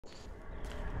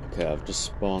Okay, I've just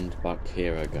spawned back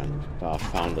here again, but I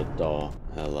found a door.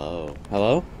 Hello.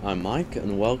 Hello, I'm Mike,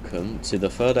 and welcome to the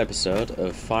third episode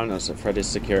of Five Nights at Freddy's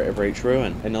Security Breach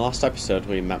Ruin. In the last episode,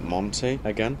 we met Monty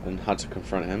again, and had to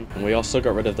confront him. And we also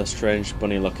got rid of the strange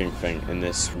bunny-looking thing in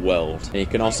this world. And you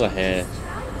can also hear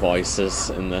voices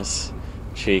in this.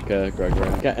 Chica,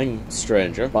 Gregory. Getting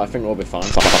stranger, but I think we'll be fine.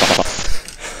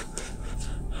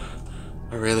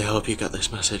 I really hope you get this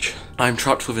message. I'm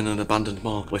trapped within an abandoned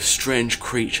mall with strange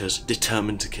creatures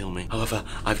determined to kill me. However,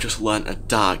 I've just learnt a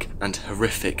dark and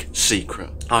horrific secret.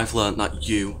 I've learnt that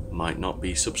you might not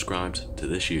be subscribed to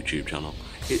this YouTube channel.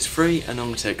 It's free and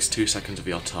only takes 2 seconds of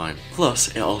your time. Plus,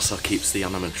 it also keeps the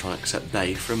animatronics at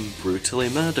bay from brutally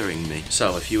murdering me.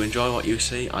 So if you enjoy what you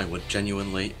see, I would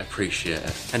genuinely appreciate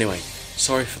it. Anyway,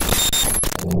 sorry for...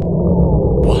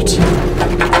 What?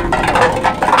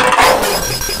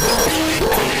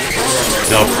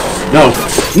 No!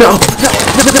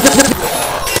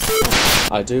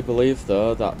 I do believe,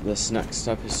 though, that this next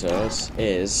episode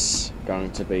is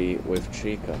going to be with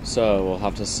Chica. So we'll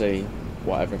have to see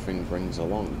what everything brings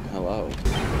along. Hello.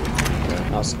 Okay,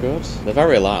 that's good. They're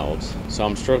very loud, so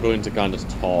I'm struggling to kind of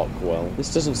talk well.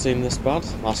 This doesn't seem this bad.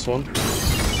 Last one.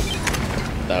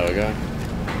 There we go.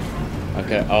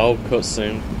 Okay, oh,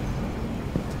 cutscene.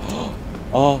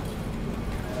 Oh.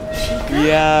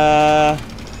 Yeah.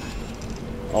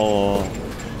 Oh.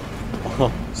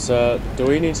 So, do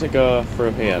we need to go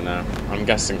through here now? I'm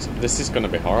guessing this is going to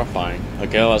be horrifying.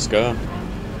 Okay, let's go.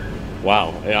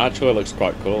 Wow, it actually looks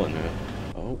quite cool in here.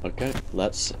 Oh, okay.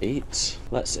 Let's eat.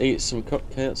 Let's eat some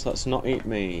cupcakes. Let's not eat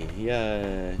me.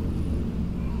 Yay.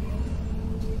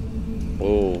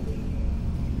 Oh.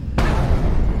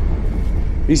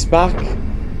 He's back.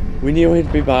 We knew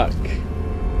he'd be back.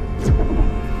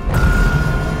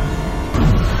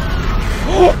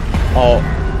 Oh.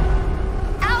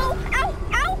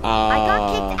 I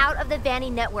got kicked out of the Vanny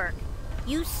network.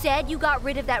 You said you got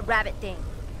rid of that rabbit thing.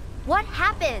 What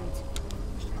happened?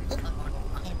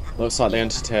 Looks like the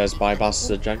entity has bypassed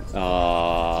the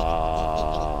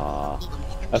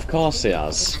of course he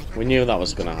has. We knew that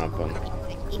was gonna happen.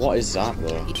 What is that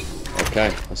though?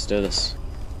 Okay, let's do this.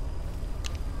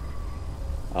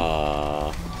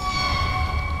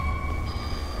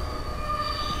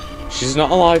 She's not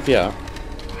alive yet.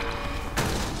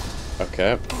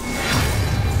 Okay.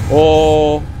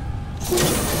 Oh!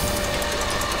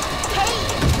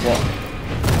 What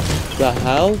the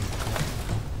hell?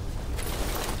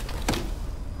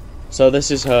 So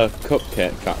this is her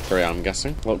cupcake factory, I'm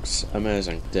guessing. Looks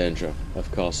amazing. Danger.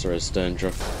 Of course there is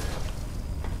danger.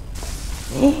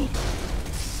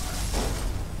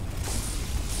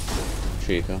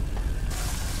 Chica.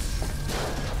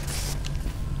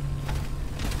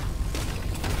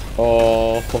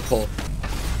 Oh.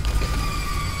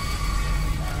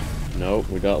 No,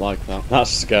 we don't like that. That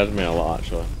scared me a lot,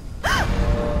 actually.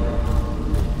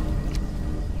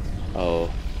 Oh.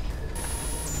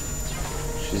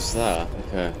 She's there.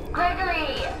 Okay.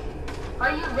 Gregory!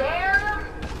 Are you there?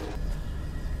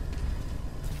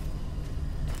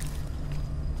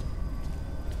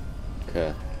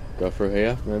 Okay. Go through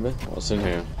here, maybe? What's in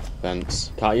here?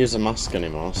 Vents. Can't use a mask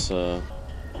anymore, so...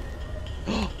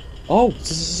 Oh! Is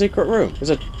this a secret room?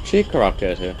 There's a Chica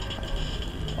arcade here.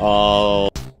 Oh.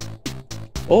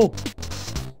 Oh!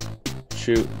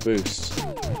 Shoot, boost.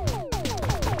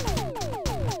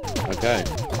 Okay.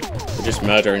 We're just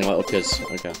murdering little kids.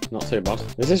 Okay, not too bad.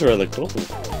 This is really cool.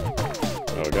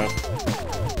 There we go.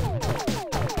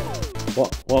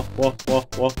 What?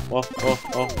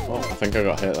 I think I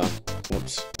got hit there.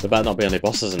 Whoops. There better not be any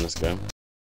bosses in this game.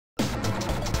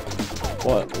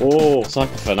 What? Oh, it's like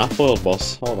a fnaf world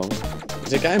boss. Hold on.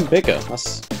 Is it getting bigger?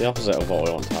 That's the opposite of what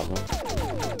we want to have, huh?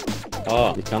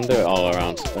 Oh, you can do it all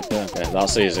around. Okay, okay,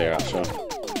 that's easier actually.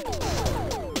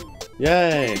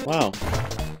 Yay! Wow.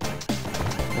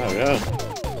 There we go.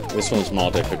 This one's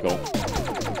more difficult.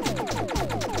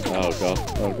 Oh god,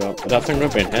 oh god. I don't think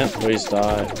we've been hit. Please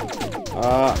die.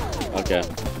 Ah, okay.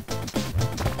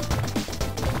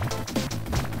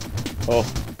 Oh,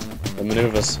 the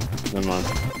maneuvers. Never mind.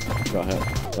 Got hit.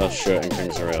 Those shooting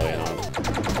things are really annoying.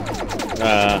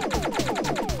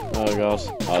 Oh god.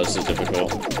 Oh, this is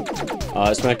difficult. Oh,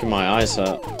 it's making my eyes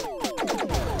hurt.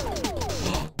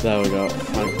 There we go.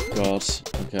 Thank God.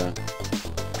 Okay.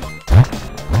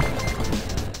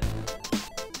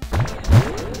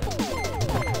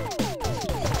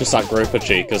 Just that group of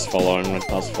Chicas following me.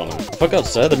 That's funny. I forgot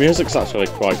to say, the music's actually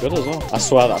quite good as well. I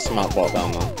swear that's a map bot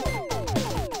down there.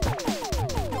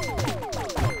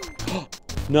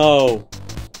 No!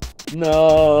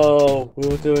 No! We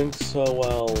were doing so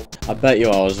well. I bet you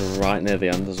I was right near the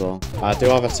end as well. I do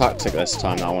have a tactic this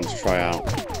time that I want to try out.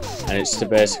 And it's to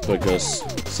basically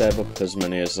just save up as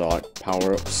many as like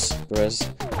power-ups there is.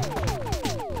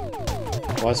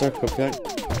 Why is there a cupcake?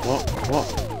 What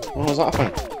was that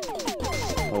thing?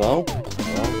 Hello?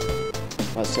 Hello?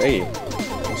 Let's see.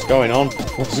 What's going on?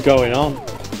 What's going on?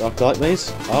 Do I collect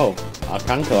these? Oh, I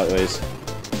can collect these.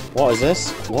 What is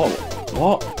this? What?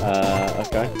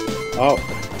 Okay. Oh.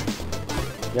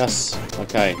 Yes,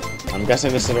 okay. I'm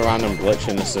guessing this is a random glitch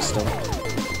in the system.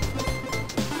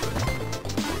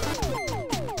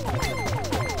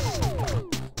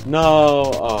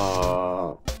 No!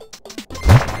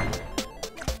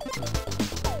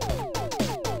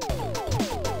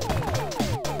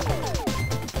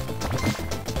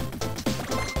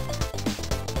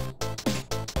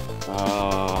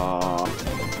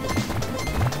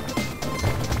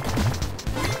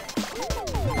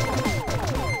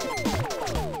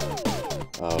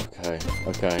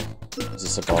 Okay. Is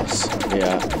this a boss?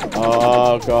 Yeah.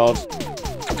 Oh god.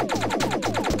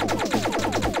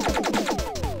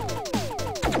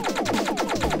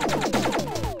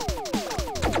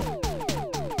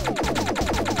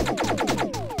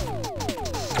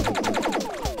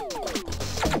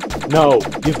 No,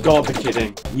 you've got to be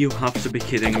kidding. You have to be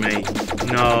kidding me.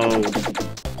 No.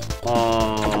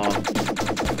 Oh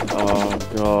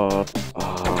god.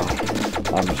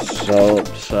 Oh, I'm so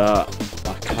upset.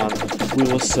 We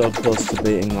were so close to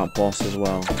beating that boss as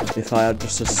well. If I had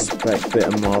just a speck bit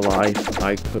of more life,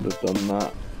 I could have done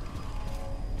that.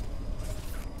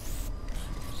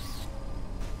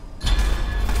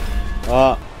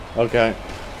 Ah, okay.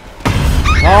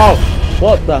 Oh!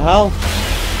 What the hell?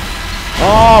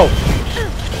 Oh!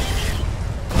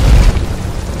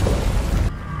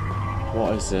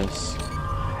 What is this?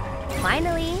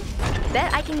 Finally.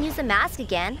 Bet I can use the mask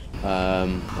again.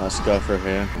 Let's go through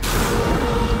here.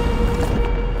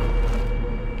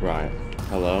 Right.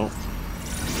 Hello.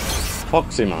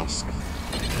 Foxy mask.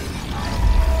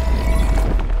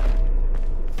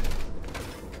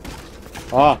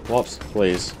 Ah, whoops,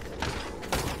 please.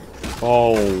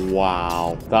 Oh,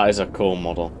 wow. That is a cool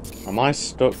model. Am I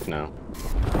stuck now?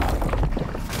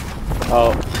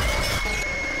 Oh.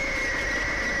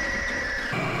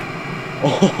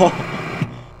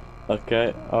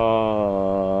 Okay.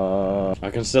 I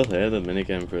can still hear the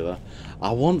minigame through there. I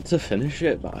want to finish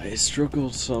it, but I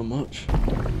struggled so much.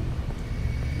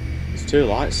 There's 2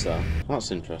 lights there. That's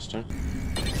interesting.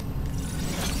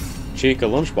 Chica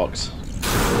lunchbox.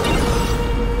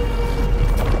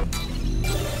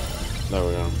 There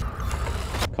we go.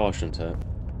 Caution tape.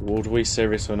 Would we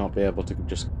seriously not be able to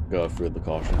just go through the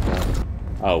caution tape?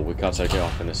 Oh, we can't take it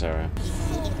off in this area.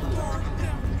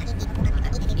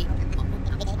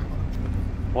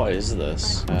 What is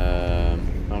this?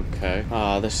 Okay.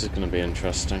 Ah, this is gonna be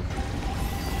interesting.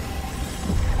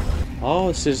 Oh,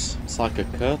 it's like a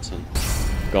curtain.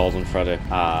 Golden Freddy.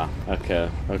 Ah, okay,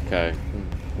 okay.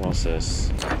 What's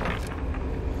this?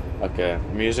 Okay,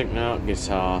 music note,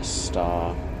 guitar,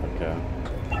 star. Okay.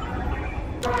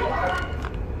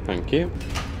 Thank you.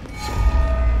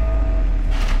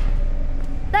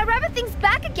 That rabbit thing's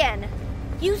back again.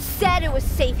 You said it was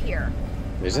safe here.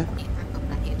 Is it?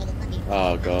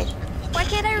 Oh god. Why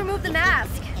can't I remove the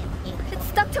mask? It's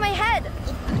stuck to my head.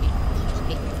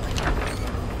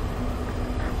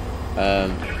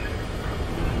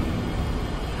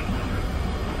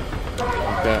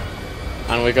 Okay.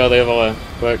 And we go the other way.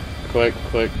 Quick, quick,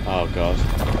 quick. Oh god.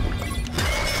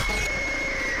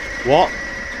 What?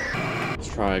 Let's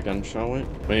try again, shall we?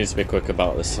 We need to be quick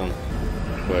about this one.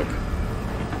 Quick.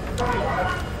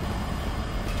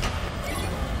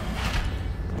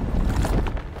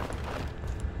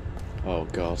 Oh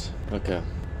god. Okay.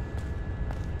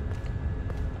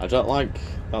 I don't like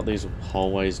that these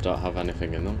hallways don't have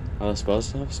anything in them. Are they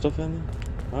supposed to have stuff in them?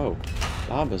 Oh.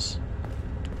 Barbers.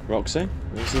 Roxy?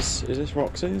 Is this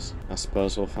Roxy's? I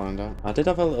suppose we'll find out. I did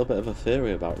have a little bit of a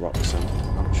theory about Roxanne,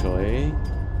 actually.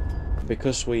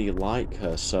 Because we like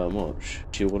her so much,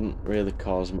 she wouldn't really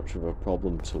cause much of a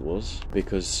problem to us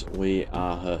because we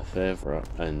are her favourite.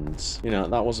 And, you know,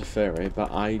 that was a theory,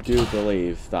 but I do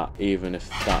believe that even if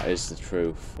that is the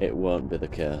truth, it won't be the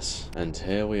case. And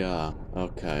here we are.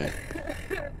 Okay.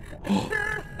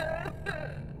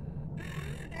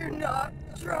 You're not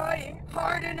trying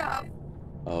hard enough.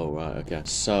 Oh, right, okay.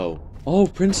 So, oh,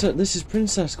 Princess, this is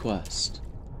Princess Quest.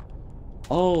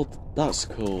 Oh, that's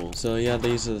cool. So yeah,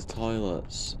 these are the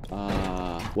toilets.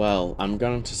 Well, I'm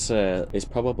going to say it's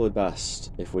probably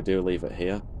best if we do leave it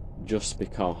here, just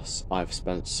because I've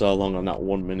spent so long on that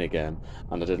one minigame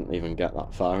and I didn't even get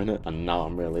that far in it, and now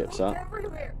I'm really upset.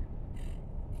 Everywhere.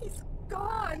 He's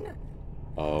gone.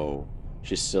 Oh,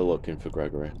 she's still looking for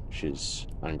Gregory. She's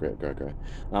angry at Gregory.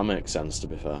 That makes sense, to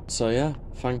be fair. So yeah,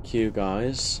 thank you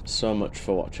guys so much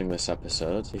for watching this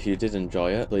episode. If you did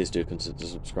enjoy it, please do consider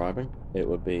subscribing. It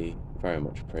would be very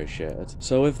much appreciated.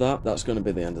 So with that, that's going to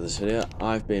be the end of this video.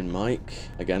 I've been Mike.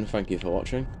 Again, thank you for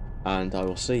watching. And I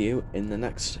will see you in the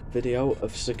next video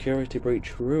of Security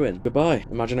Breach Ruin. Goodbye.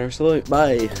 Imaginary salute.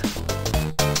 Bye.